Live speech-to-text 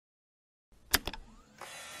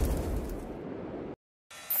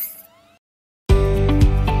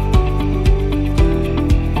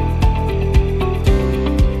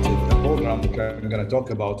talk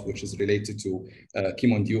about, which is related to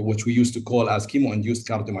chemo-induced, which we used to call as chemo-induced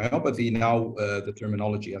cardiomyopathy. Now the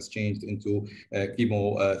terminology has changed into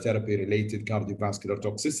chemotherapy-related cardiovascular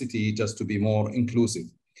toxicity, just to be more inclusive.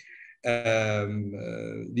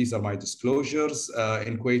 These are my disclosures.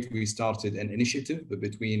 In Kuwait, we started an initiative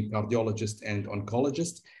between cardiologists and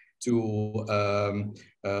oncologists to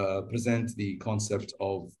present the concept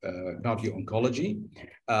of cardio-oncology.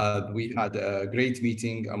 We had a great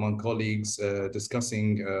meeting among colleagues discussing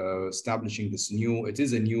establishing this new, it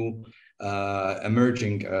is a new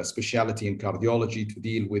emerging specialty in cardiology to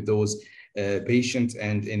deal with those patients.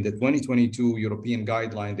 And in the 2022 European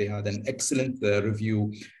guideline, they had an excellent review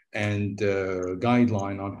and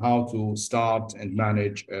guideline on how to start and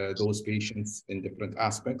manage those patients in different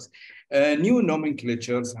aspects. New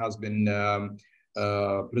nomenclatures has been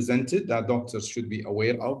presented that doctors should be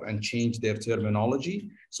aware of and change their terminology.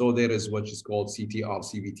 So there is what is called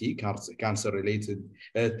CTR-CVT, cancer-related,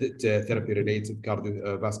 therapy-related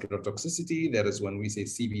cardiovascular toxicity. There is when we say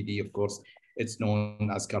CVD, of course, it's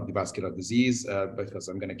known as cardiovascular disease, because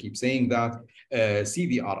I'm going to keep saying that.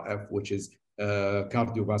 CVRF, which is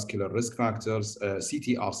cardiovascular risk factors,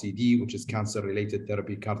 CTR-CD, which is cancer-related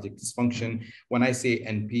therapy, cardiac dysfunction. When I say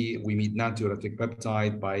NP, we mean natriuretic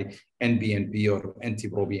peptide. By NBNP or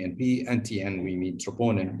NT-proBNP, NTN, we mean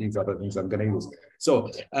troponin. These are the things I'm going to use.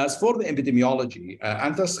 So as for the epidemiology,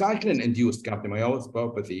 anthracycline-induced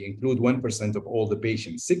cardiomyopathy include 1% of all the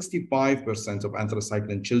patients. 65% of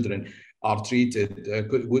anthracycline children are treated,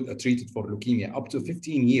 treated for leukemia. Up to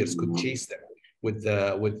 15 years could chase them with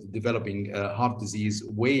developing heart disease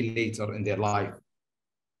way later in their life.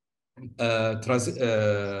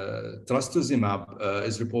 Trastuzumab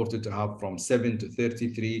is reported to have from 7 to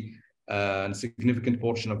 33, and a significant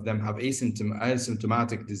portion of them have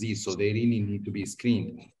asymptomatic disease, so they really need to be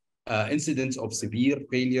screened. Incidence of severe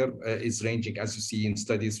failure is ranging, as you see in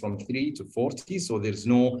studies, from 3 to 40, so there's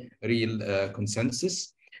no real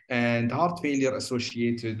consensus. And heart failure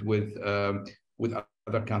associated with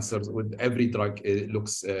other cancers, with every drug, it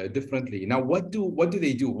looks differently. Now, what do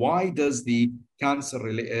they do? Why does the cancer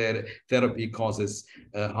therapy causes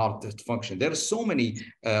heart dysfunction? There are so many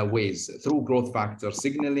ways, through growth factor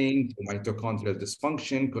signaling, mitochondrial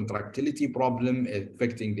dysfunction, contractility problem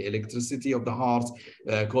affecting the electricity of the heart,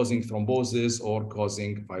 causing thrombosis or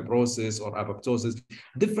causing fibrosis or apoptosis,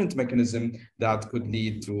 different mechanism that could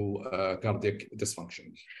lead to cardiac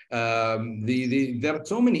dysfunction. There are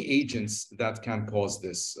so many agents that can cause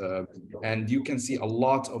this, and you can see a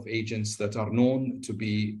lot of agents that are known to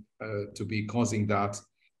be causing that,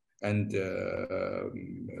 and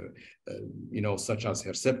you know, such as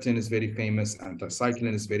Herceptin is very famous,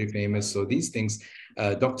 anthracycline is very famous. So these things,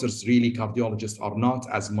 doctors, really cardiologists, are not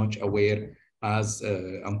as much aware as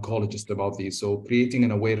oncologists about these. So creating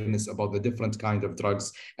an awareness about the different kind of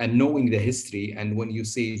drugs and knowing the history. And when you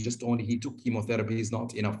say just only he took chemotherapy is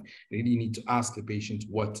not enough, you really need to ask the patient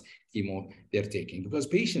what chemo they're taking, because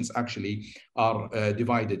patients actually are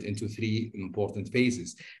divided into 3 important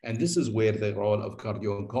phases. And this is where the role of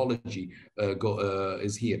cardio-oncology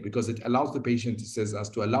is here, because it allows the patient, it says, as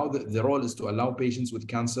to allow the role is to allow patients with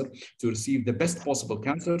cancer to receive the best possible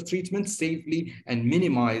cancer treatment safely and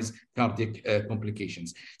minimize cardiac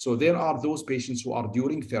complications. So there are those patients who are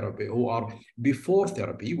during therapy, who are before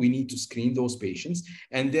therapy. We need to screen those patients.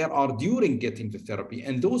 And there are during getting the therapy,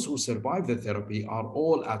 and those who survive the therapy are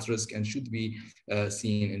all at risk and should be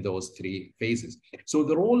seen in those 3 phases. So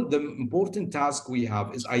the important task we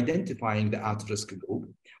have is identifying the at-risk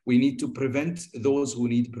group. We need to prevent those who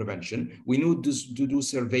need prevention. We need to do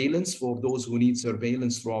surveillance for those who need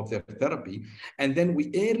surveillance throughout their therapy. And then we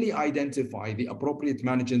early identify the appropriate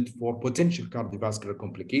management for potential cardiovascular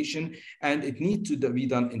complication. And it needs to be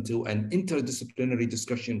done into an interdisciplinary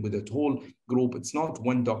discussion with the whole group. It's not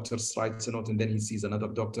one doctor writes a note and then he sees another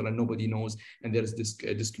doctor and nobody knows, and there's this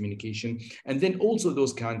discommunication. And then also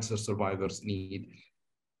those cancer survivors need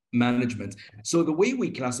management. So the way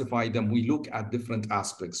we classify them, we look at different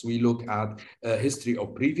aspects. We look at history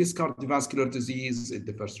of previous cardiovascular disease. It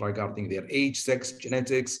differs regarding their age, sex,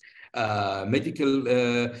 genetics, medical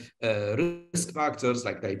risk factors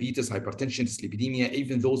like diabetes, hypertension, dyslipidemia.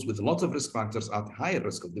 Even those with a lot of risk factors are at higher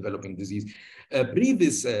risk of developing disease.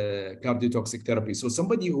 Previous cardiotoxic therapy. So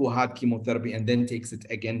somebody who had chemotherapy and then takes it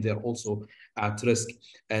again, they're also at risk,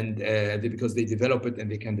 and because they develop it and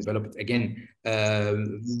they can develop it again.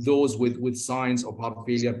 Those with signs of heart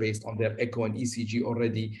failure based on their echo and ECG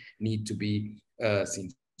already need to be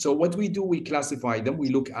seen. So what we do, we classify them. We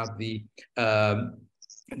look at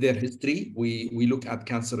their history. We look at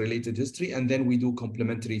cancer-related history, and then we do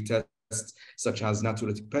complementary tests tests such as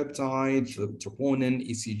natriuretic peptide, troponin,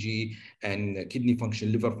 ECG, and kidney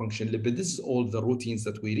function, liver function, lipid. This is all the routines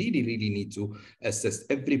that we really, really need to assess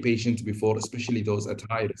every patient before, especially those at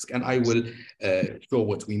high risk. And I will show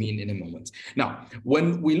what we mean in a moment. Now,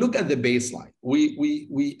 when we look at the baseline,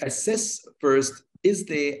 we assess first,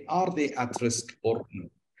 are they at risk or no?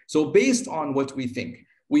 So based on what we think,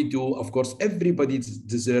 we do, of course, everybody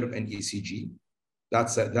deserves an ECG.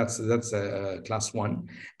 That's a class 1.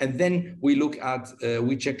 And then we look at,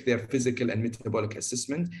 we check their physical and metabolic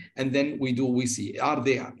assessment. And then we see, are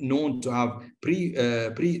they known to have pre-existing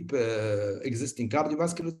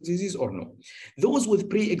cardiovascular disease or no? Those with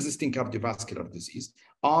pre-existing cardiovascular disease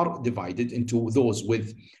are divided into those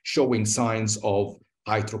with showing signs of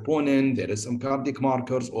high troponin, there is some cardiac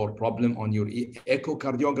markers or problem on your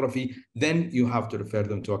echocardiography, then you have to refer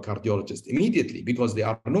them to a cardiologist immediately because they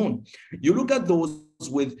are known. You look at those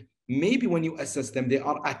with, maybe when you assess them, they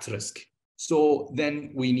are at risk. So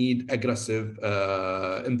then we need aggressive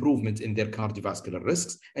improvement in their cardiovascular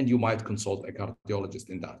risks, and you might consult a cardiologist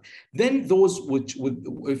in that. Then those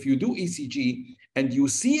if you do ECG and you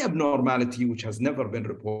see abnormality which has never been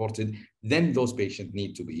reported, then those patients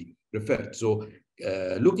need to be referred. So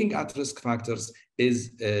looking at risk factors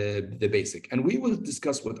is the basic. And we will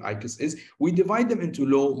discuss what ICUS is. We divide them into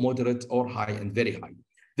low, moderate, or high, and very high.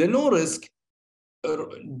 The low risk,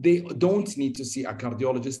 they don't need to see a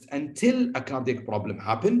cardiologist until a cardiac problem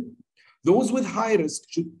happens. Those with high risk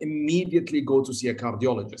should immediately go to see a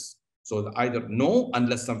cardiologist. So either no,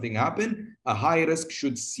 unless something happened, a high risk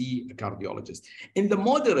should see a cardiologist. In the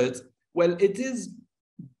moderate, well, it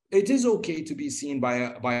is okay to be seen by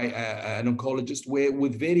an oncologist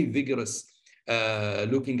with very vigorous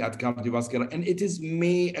looking at cardiovascular, and it is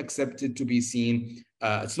accepted to be seen.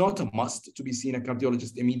 It's not a must to be seen a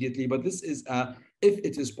cardiologist immediately, but this is if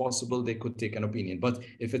it is possible, they could take an opinion. But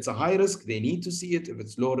if it's a high risk, they need to see it. If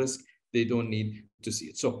it's low risk, they don't need to see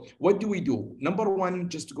it. So what do we do? Number one,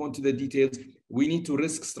 just to go into the details, we need to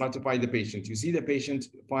risk stratify the patient. You see the patient,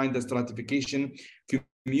 find the stratification,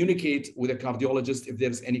 communicate with a cardiologist if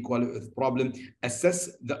there's any problem,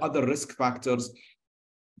 assess the other risk factors,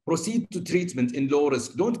 proceed to treatment in low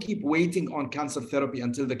risk. Don't keep waiting on cancer therapy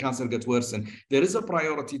until the cancer gets worsened. There is a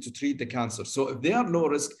priority to treat the cancer. So if they are low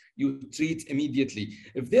risk, you treat immediately.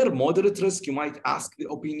 If they're moderate risk, you might ask the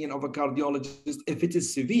opinion of a cardiologist. If it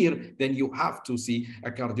is severe, then you have to see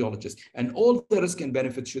a cardiologist. And all the risk and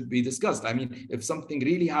benefits should be discussed. I mean, if something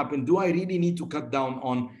really happened, do I really need to cut down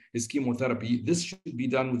on his chemotherapy? This should be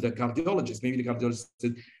done with the cardiologist. Maybe the cardiologist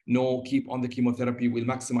said, no, keep on the chemotherapy, we'll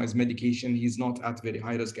maximize medication. He's not at very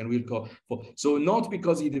high risk and we'll go for. So not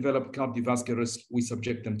because he developed cardiovascular risk, we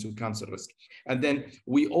subject them to cancer risk. And then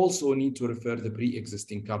we also need to refer the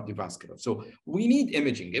pre-existing cardiovascular. So we need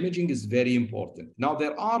imaging. Imaging is very important. Now,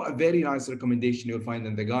 there are a very nice recommendation you'll find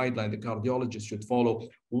in the guideline the cardiologist should follow,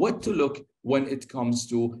 what to look when it comes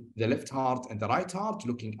to the left heart and the right heart,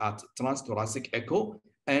 looking at transthoracic echo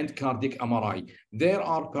and cardiac MRI. There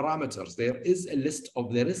are parameters. There is a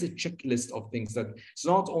checklist of things that it's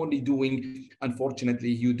not only doing,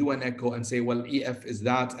 unfortunately, you do an echo and say, well, EF is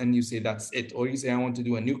that, and you say that's it. Or you say, I want to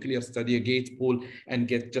do a nuclear study, a gate pool, and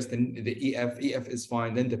get just the EF. EF is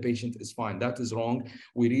fine, then the patient is fine. That is wrong.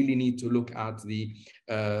 We really need to look at the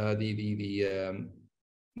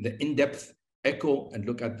in-depth echo and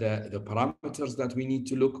look at the parameters that we need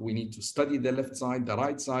to look. We need to study the left side, the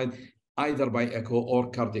right side, either by echo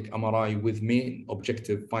or cardiac MRI with main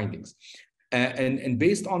objective findings. And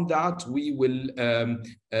based on that, we will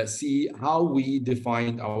see how we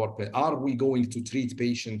define are we going to treat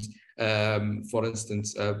patients, for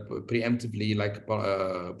instance, preemptively, like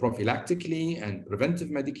prophylactically and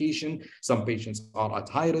preventive medication. Some patients are at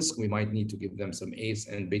high risk. We might need to give them some ACE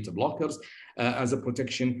and beta blockers as a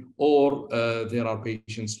protection, or there are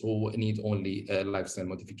patients who need only lifestyle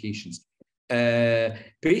modifications.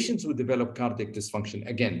 Patients who develop cardiac dysfunction,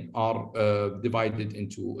 again, are divided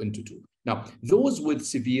into two. Now, those with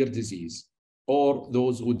severe disease or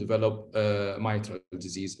those who develop mitral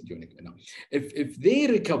disease, if they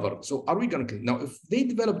recover, so are we going to, now, if they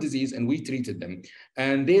develop disease and we treated them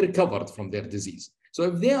and they recovered from their disease, so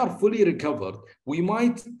if they are fully recovered, we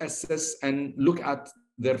might assess and look at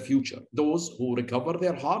their future. Those who recover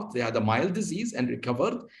their heart, they had a mild disease and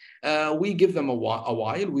recovered, we give them a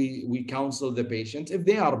while, we counsel the patient. If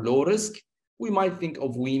they are low risk, we might think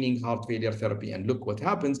of weaning heart failure therapy and look what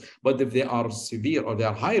happens. But if they are severe or they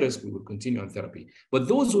are high risk, we will continue on therapy. But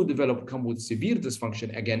those who come with severe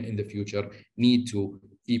dysfunction, again, in the future, need to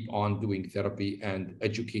keep on doing therapy, and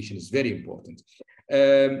education is very important.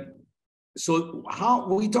 So how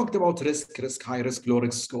we talked about risk, high risk, low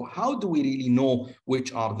risk. So how do we really know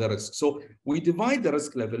which are the risks? So we divide the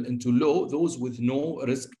risk level into low, those with no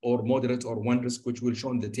risk, or moderate or one risk, which will show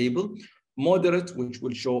on the table. Moderate, which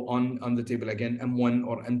will show on the table again, M1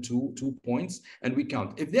 or M2, 2 points, and we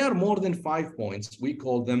count. If they are more than 5 points, we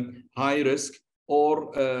call them high risk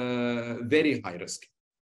or very high risk.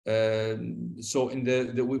 So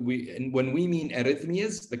when we mean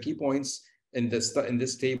arrhythmias, the key points in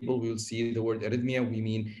this table, we will see the word arrhythmia. We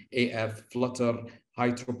mean AF, flutter,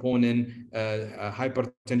 high troponin,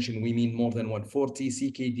 hypertension. We mean more than 140.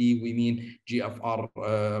 CKD. We mean GFR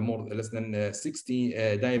less than 60.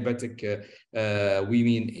 Diabetic. We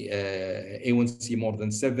mean A1C more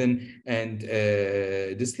than 7, and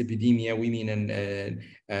dyslipidemia. We mean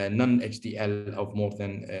non-HDL of more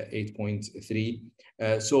than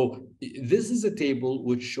 8.3. So this is a table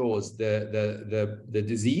which shows the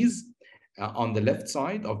disease on the left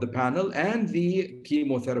side of the panel and the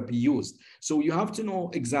chemotherapy used. So you have to know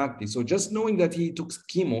exactly. So just knowing that he took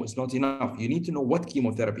chemo is not enough. You need to know what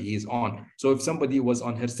chemotherapy he is on. So if somebody was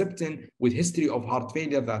on Herceptin with history of heart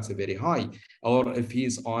failure, that's a very high. Or if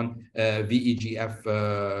he's on VEGF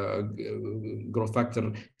growth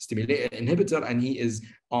factor inhibitor, and he is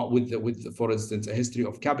with, for instance, a history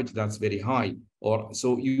of CABG, that's very high. Or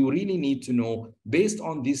so you really need to know based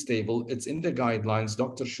on this table. It's in the guidelines.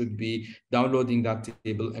 Doctors should be downloading that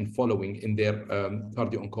table and following in their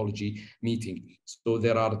cardio-oncology meeting. So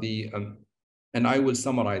there are the and I will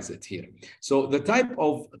summarize it here. So the type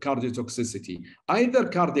of cardiotoxicity, either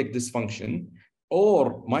cardiac dysfunction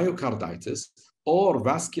or myocarditis or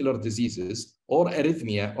vascular diseases or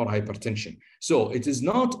arrhythmia or hypertension. So it is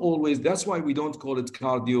not always, that's why we don't call it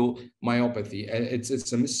cardiomyopathy.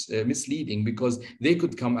 It's misleading because they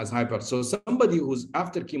could come as hyper. So somebody who's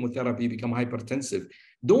after chemotherapy become hypertensive,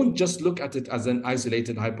 don't just look at it as an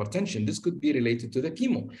isolated hypertension. This could be related to the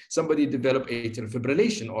chemo. Somebody developed atrial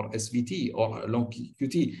fibrillation or SVT or long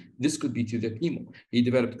QT. This could be to the chemo. He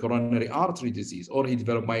developed coronary artery disease, or he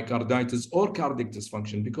developed myocarditis or cardiac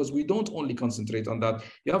dysfunction, because we don't only concentrate on that.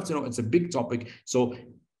 You have to know it's a big topic. So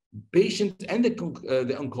patient and the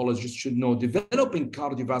oncologist should know developing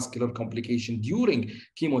cardiovascular complication during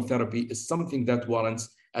chemotherapy is something that warrants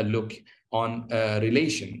a look on a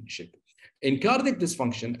relationship. In cardiac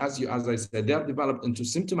dysfunction, as I said, they are developed into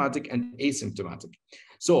symptomatic and asymptomatic.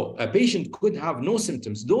 So a patient could have no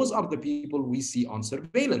symptoms. Those are the people we see on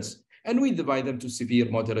surveillance, and we divide them to severe,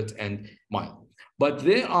 moderate, and mild. But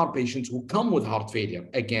there are patients who come with heart failure.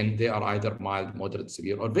 Again, they are either mild, moderate,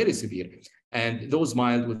 severe, or very severe. And those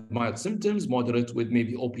mild with mild symptoms, moderate with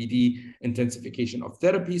maybe OPD, intensification of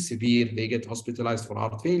therapy, severe, they get hospitalized for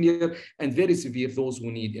heart failure, and very severe, those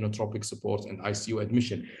who need inotropic support and ICU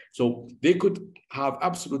admission. So they could have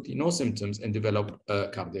absolutely no symptoms and develop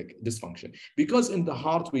cardiac dysfunction. Because in the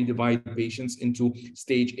heart, we divide patients into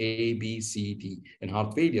stage A, B, C, D in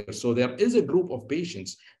heart failure. So there is a group of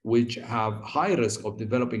patients which have high risk of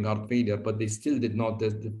developing heart failure, but they still did not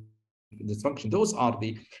dysfunction. Those are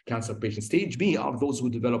the cancer patients. Stage B are those who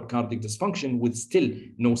develop cardiac dysfunction with still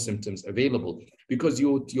no symptoms available. Because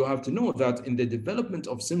you have to know that in the development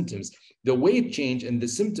of symptoms, the weight change and the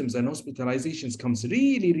symptoms and hospitalizations comes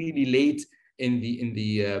really, really late in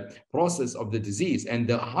the process of the disease, and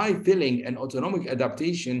the high filling and autonomic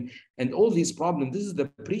adaptation and all these problems. This is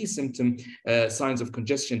the pre-symptom signs of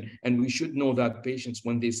congestion, and we should know that patients,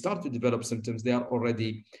 when they start to develop symptoms, they are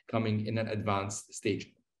already coming in an advanced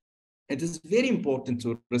stage. It is very important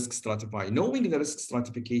to risk stratify. Knowing the risk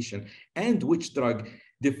stratification and which drug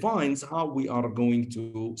defines how we are going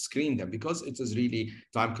to screen them, because it is really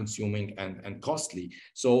time consuming and costly.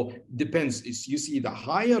 So depends, you see, the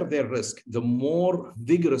higher their risk, the more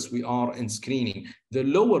vigorous we are in screening. The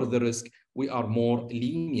lower the risk, we are more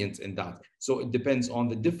lenient in that. So it depends on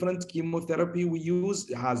the different chemotherapy we use.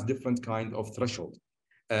 It has different kind of threshold.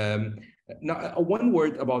 Now, one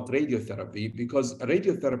word about radiotherapy, because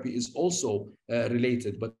radiotherapy is also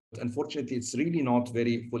related, but unfortunately, it's really not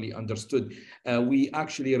very fully understood. We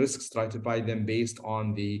actually risk stratify them based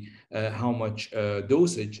on the how much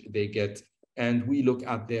dosage they get, and we look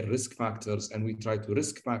at their risk factors, and we try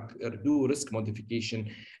to do risk modification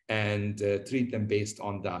and treat them based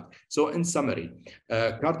on that. So in summary,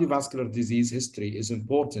 cardiovascular disease history is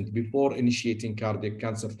important before initiating cardiac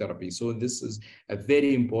cancer therapy. So this is a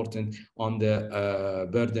very important on the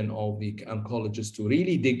burden of the oncologist to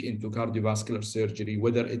really dig into cardiovascular surgery,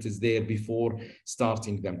 whether it is there before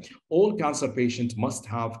starting them. All cancer patients must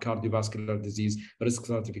have cardiovascular disease risk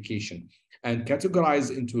stratification and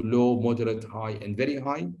categorize into low, moderate, high, and very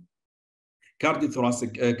high.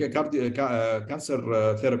 Cardiothoracic cancer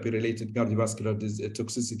therapy-related cardiovascular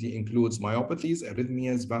toxicity includes myopathies,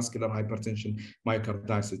 arrhythmias, vascular hypertension,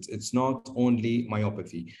 myocarditis. It's not only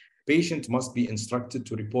myopathy. Patient must be instructed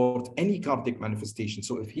to report any cardiac manifestation.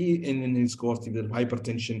 So if he in his course with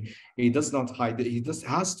hypertension, he does not hide it. He just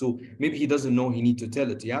has to, maybe he doesn't know he needs to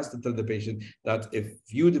tell it. He has to tell the patient that if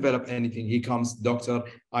you develop anything, he comes, doctor,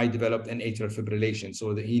 I developed an atrial fibrillation,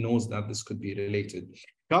 so that he knows that this could be related.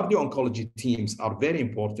 Cardio-oncology teams are very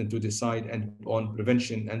important to decide on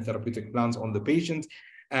prevention and therapeutic plans on the patient.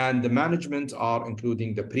 And the management are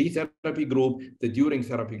including the pre-therapy group, the during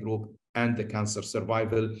therapy group, and the cancer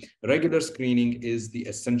survival. Regular screening is the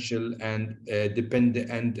essential and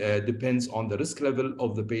depends on the risk level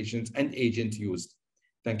of the patient and agent used.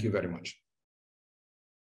 Thank you very much.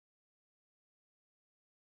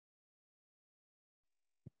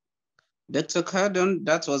 Dr. Khaldoon,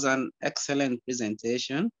 that was an excellent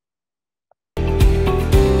presentation.